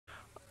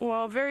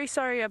Well, very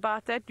sorry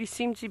about that. We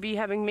seem to be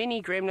having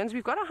many gremlins.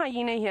 We've got a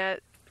hyena here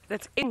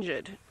that's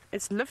injured.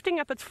 It's lifting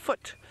up its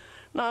foot.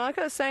 Now, like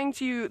I was saying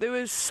to you, there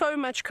was so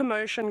much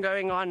commotion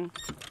going on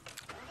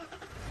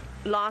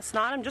last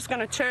night. I'm just going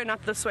to turn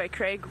up this way,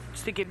 Craig,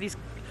 just to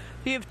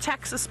give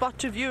Tax a spot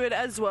to view it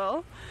as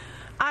well.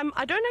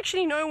 I don't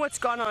actually know what's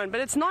gone on, but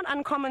it's not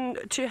uncommon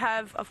to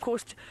have, of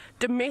course,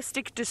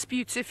 domestic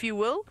disputes, if you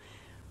will,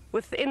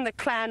 within the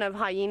clan of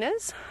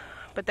hyenas.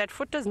 But that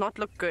foot does not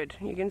look good.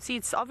 You can see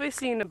it's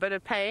obviously in a bit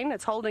of pain.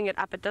 It's holding it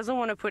up. It doesn't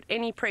want to put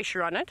any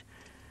pressure on it.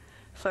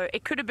 So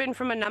it could have been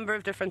from a number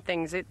of different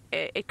things. It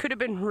could have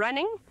been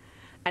running,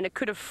 and it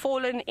could have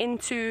fallen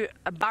into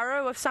a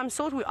burrow of some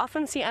sort. We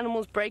often see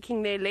animals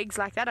breaking their legs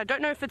like that. I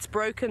don't know if it's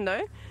broken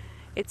though.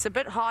 It's a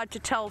bit hard to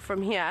tell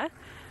from here,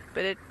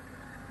 but it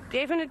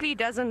definitely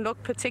doesn't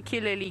look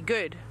particularly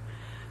good.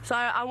 So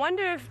I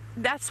wonder if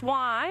that's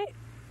why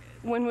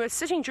when we were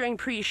sitting during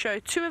pre-show,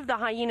 two of the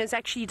hyenas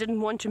actually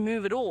didn't want to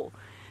move at all.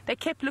 They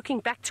kept looking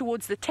back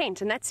towards the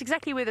tent, and that's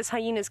exactly where this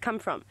hyena's come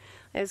from.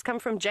 It's come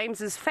from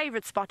James's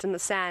favorite spot in the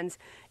sands,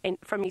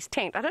 from his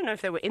tent. I don't know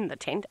if they were in the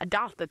tent. I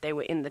doubt that they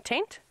were in the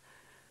tent.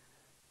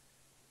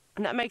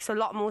 And that makes a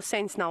lot more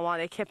sense now why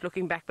they kept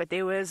looking back, but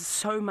there was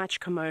so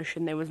much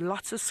commotion. There was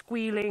lots of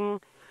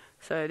squealing.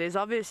 So there's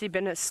obviously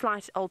been a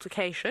slight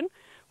altercation.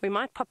 We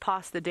might pop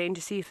past the den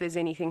to see if there's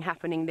anything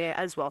happening there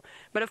as well.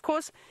 But of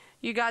course,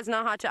 you guys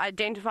know how to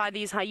identify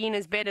these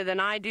hyenas better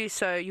than I do,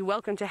 so you're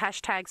welcome to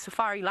hashtag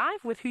Safari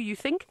Live with who you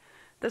think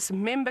this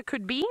member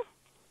could be.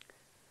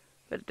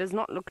 But it does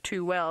not look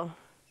too well.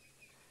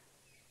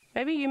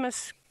 Maybe you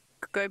must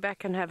go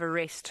back and have a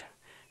rest.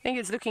 I think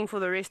it's looking for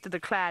the rest of the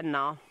clan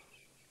now.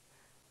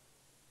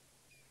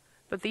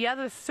 But the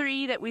other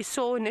three that we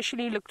saw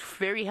initially looked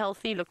very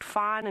healthy, looked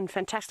fine, in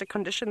fantastic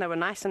condition. They were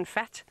nice and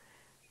fat.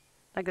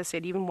 Like I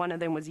said, even one of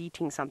them was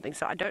eating something,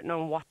 so I don't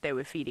know what they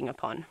were feeding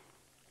upon.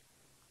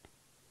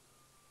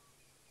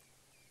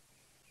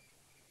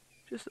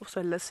 Just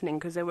also listening,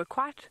 because they were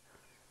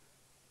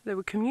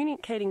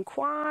communicating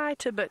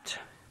quite a bit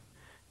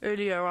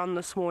earlier on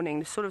this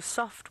morning. Sort of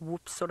soft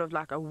whoops, sort of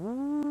like a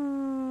woo.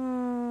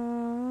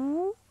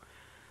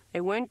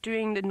 They weren't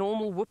doing the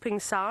normal whooping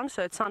sound,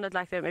 so it sounded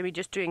like they were maybe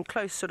just doing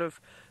close sort of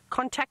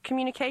contact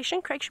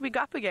communication. Craig, should we go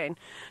up again?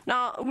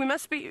 Now, we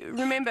must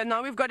remember,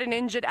 now we've got an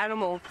injured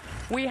animal.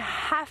 We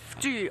have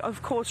to,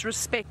 of course,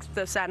 respect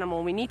this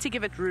animal. We need to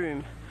give it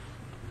room.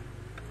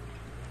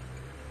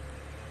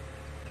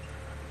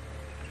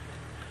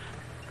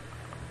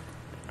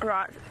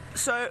 Right,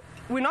 so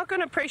we're not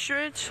going to pressure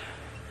it.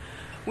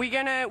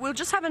 We'll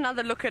just have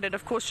another look at it,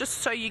 of course, just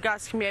so you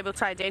guys can be able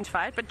to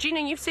identify it. But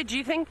Gina, you've said, do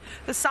you think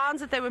the sounds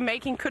that they were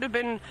making could have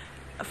been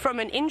from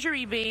an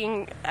injury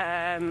being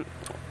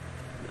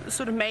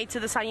sort of made to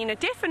the hyena?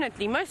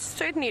 Definitely, most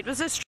certainly. It was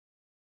a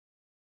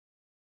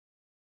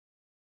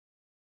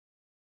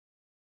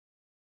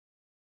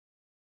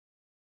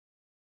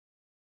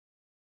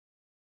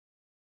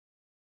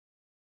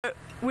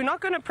we're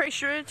not going to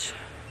pressure it.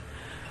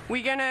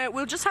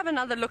 We'll just have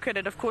another look at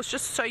it, of course,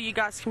 just so you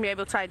guys can be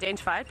able to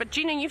identify it. But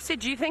Gina, you've said,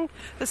 do you think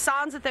the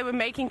sounds that they were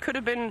making could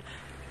have been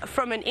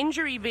from an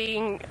injury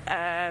being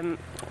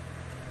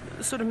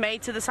sort of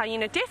made to the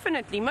hyena?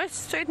 Definitely,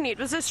 most certainly. It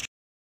was a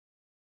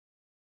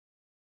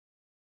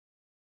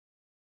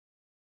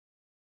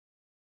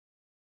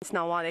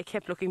now why they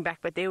kept looking back,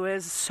 but there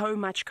was so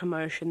much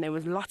commotion. There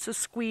was lots of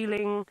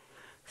squealing.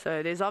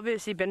 So there's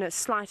obviously been a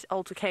slight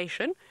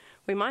altercation.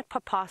 We might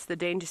pop past the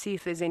den to see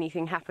if there's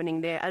anything happening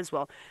there as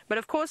well. But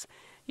of course,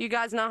 you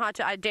guys know how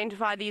to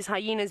identify these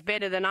hyenas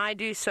better than I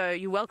do, so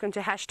you're welcome to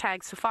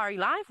hashtag Safari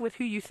Live with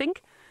who you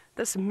think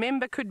this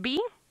member could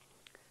be.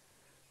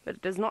 But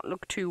it does not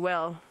look too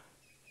well.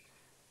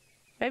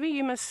 Maybe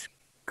you must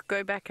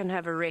go back and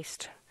have a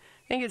rest.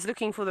 I think it's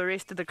looking for the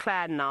rest of the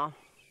clan now.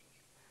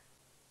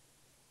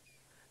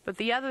 But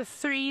the other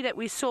three that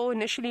we saw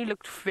initially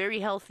looked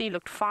very healthy,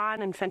 looked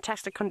fine, in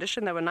fantastic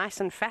condition. They were nice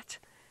and fat.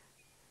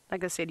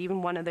 Like I said,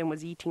 even one of them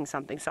was eating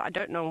something, so I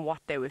don't know what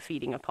they were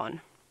feeding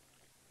upon.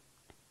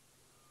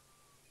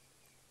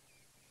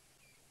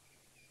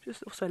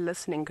 Just also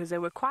listening, because they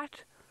were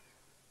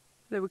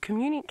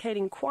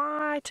communicating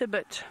quite a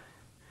bit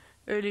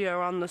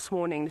earlier on this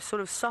morning.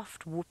 Sort of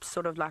soft whoops,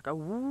 sort of like a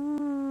woo.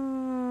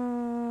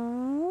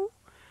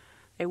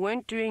 They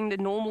weren't doing the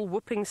normal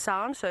whooping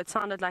sound, so it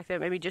sounded like they were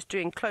maybe just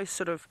doing close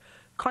sort of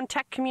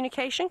contact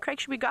communication. Craig,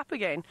 should we go up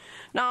again?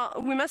 Now,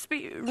 we must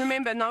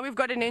remember, now we've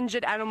got an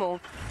injured animal.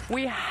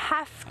 We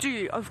have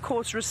to, of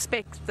course,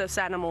 respect this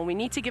animal. We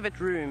need to give it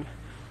room.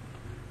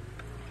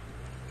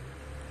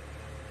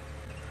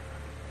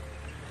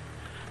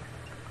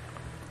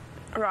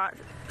 Right,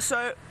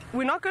 so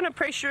we're not going to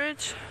pressure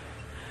it.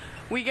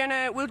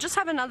 We'll just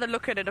have another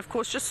look at it, of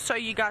course, just so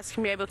you guys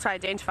can be able to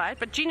identify it.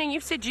 But Gina,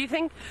 you've said, do you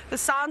think the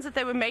sounds that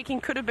they were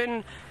making could have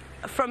been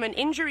from an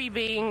injury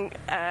being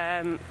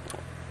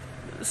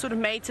sort of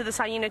made to the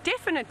hyena?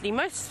 Definitely,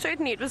 most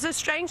certainly. It was a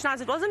strange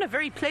noise. It wasn't a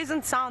very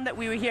pleasant sound that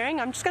we were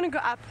hearing. I'm just going to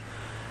go up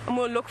and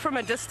we'll look from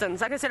a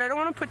distance. Like I said, I don't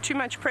want to put too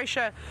much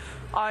pressure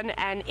on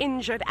an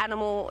injured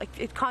animal.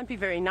 It can't be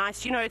very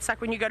nice. You know, it's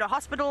like when you go to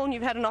hospital and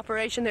you've had an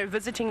operation, they're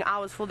visiting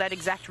hours for that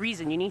exact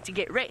reason. You need to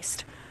get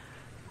rest.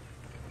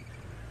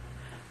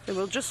 So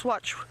we'll just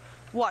watch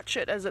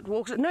it as it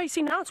walks. No, you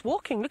see, now it's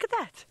walking. Look at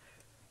that.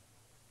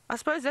 I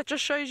suppose that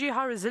just shows you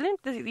how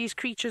resilient these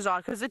creatures are,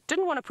 because it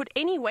didn't want to put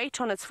any weight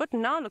on its foot,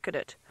 and now look at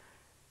it.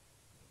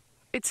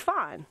 It's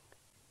fine.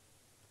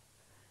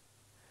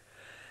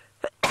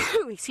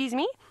 Excuse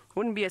me.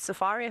 Wouldn't be a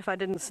safari if I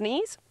didn't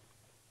sneeze.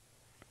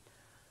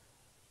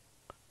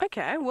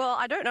 Okay, well,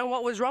 I don't know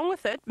what was wrong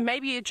with it.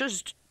 Maybe it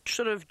just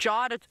sort of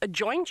jarred a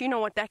joint. You know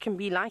what that can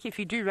be like if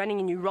you do running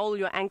and you roll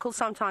your ankle.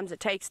 Sometimes it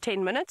takes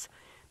 10 minutes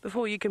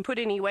before you can put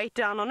any weight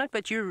down on it,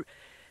 but you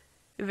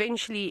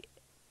eventually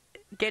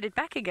get it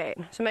back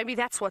again. So maybe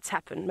that's what's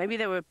happened. Maybe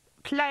they were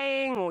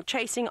playing or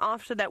chasing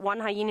after that one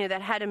hyena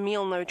that had a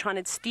meal and they were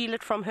trying to steal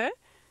it from her.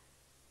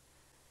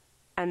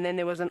 And then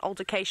there was an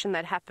altercation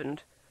that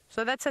happened.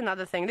 So that's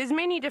another thing. There's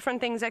many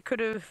different things that could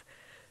have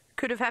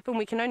happened.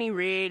 We can only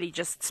really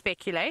just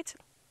speculate.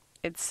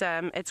 It's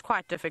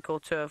quite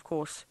difficult to, of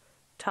course,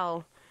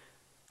 tell.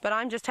 But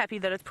I'm just happy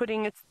that it's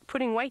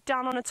putting weight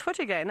down on its foot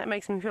again. That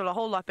makes me feel a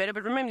whole lot better.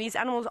 But remember, these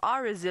animals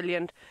are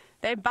resilient.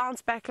 They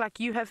bounce back like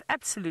you have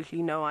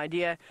absolutely no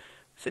idea.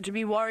 So to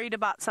be worried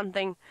about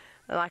something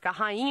like a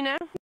hyena,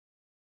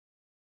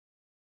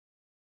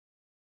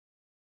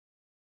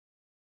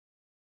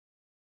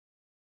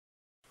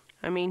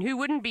 I mean, who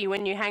wouldn't be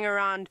when you hang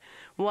around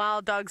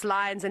wild dogs,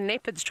 lions, and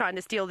leopards trying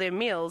to steal their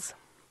meals?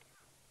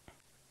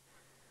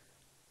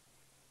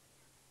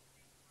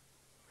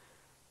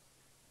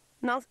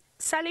 Now,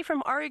 Sally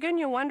from Oregon,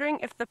 you're wondering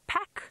if the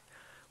pack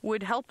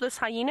would help this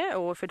hyena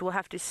or if it will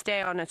have to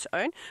stay on its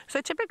own.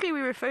 So typically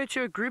we refer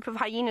to a group of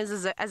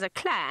hyenas as a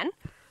clan.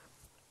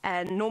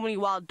 And normally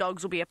wild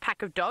dogs will be a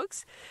pack of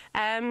dogs,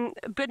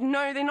 but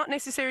no, they're not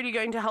necessarily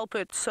going to help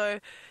it. So,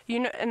 you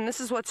know, and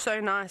this is what's so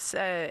nice,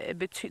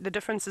 the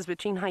differences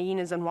between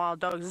hyenas and wild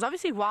dogs is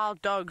obviously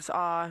wild dogs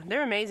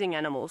they're amazing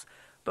animals,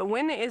 but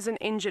when there is an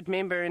injured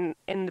member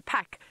in the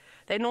pack,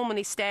 they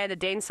normally stay at the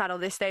den side or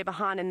they stay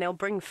behind and they'll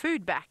bring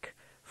food back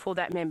for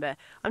that member.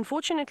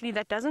 Unfortunately,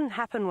 that doesn't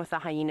happen with the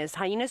hyenas.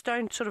 Hyenas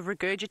don't sort of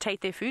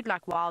regurgitate their food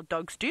like wild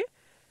dogs do.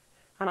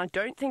 And I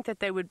don't think that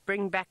they would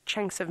bring back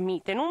chunks of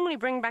meat. They normally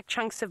bring back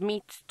chunks of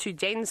meat to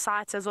den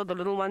sites, as all the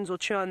little ones will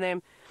chew on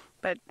them,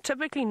 but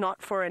typically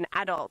not for an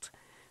adult.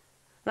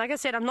 Like I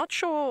said, I'm not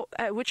sure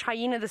which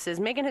hyena this is.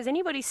 Megan, has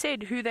anybody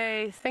said who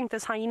they think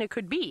this hyena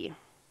could be?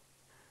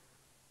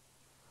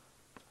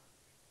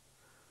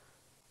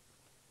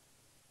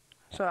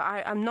 So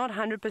I'm not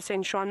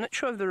 100% sure. I'm not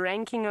sure of the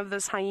ranking of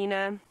this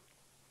hyena.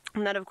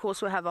 And that, of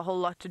course, will have a whole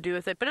lot to do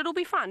with it. But it'll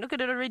be fine. Look at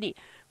it already.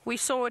 We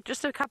saw it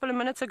just a couple of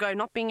minutes ago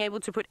not being able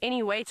to put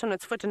any weight on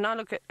its foot. And now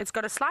look, it's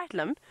got a slight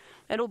limp.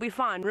 It'll be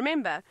fine.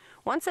 Remember,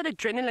 once that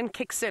adrenaline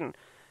kicks in,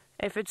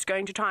 if it's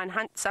going to try and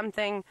hunt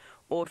something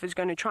or if it's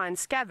going to try and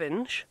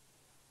scavenge,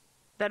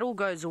 that all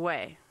goes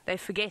away. They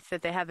forget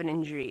that they have an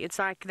injury. It's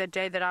like the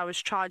day that I was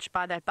charged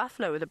by that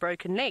buffalo with a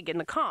broken leg in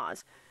the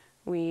cars.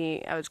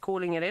 I was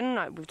calling it in.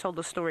 We've told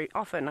the story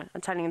often.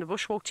 I'm telling the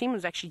bushwalk team, it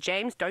was actually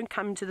James, don't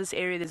come to this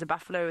area. There's a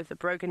buffalo with a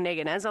broken leg.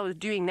 And as I was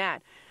doing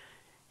that,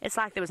 it's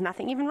like there was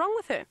nothing even wrong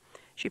with her.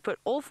 She put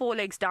all four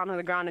legs down on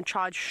the ground and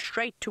charged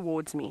straight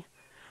towards me.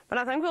 But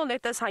I think we'll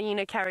let this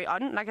hyena carry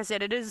on. Like I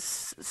said, it is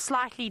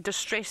slightly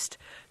distressed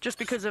just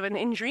because of an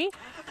injury.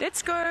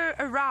 Let's go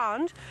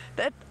around.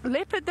 That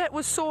leopard that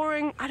was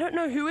soaring, I don't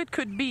know who it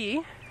could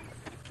be.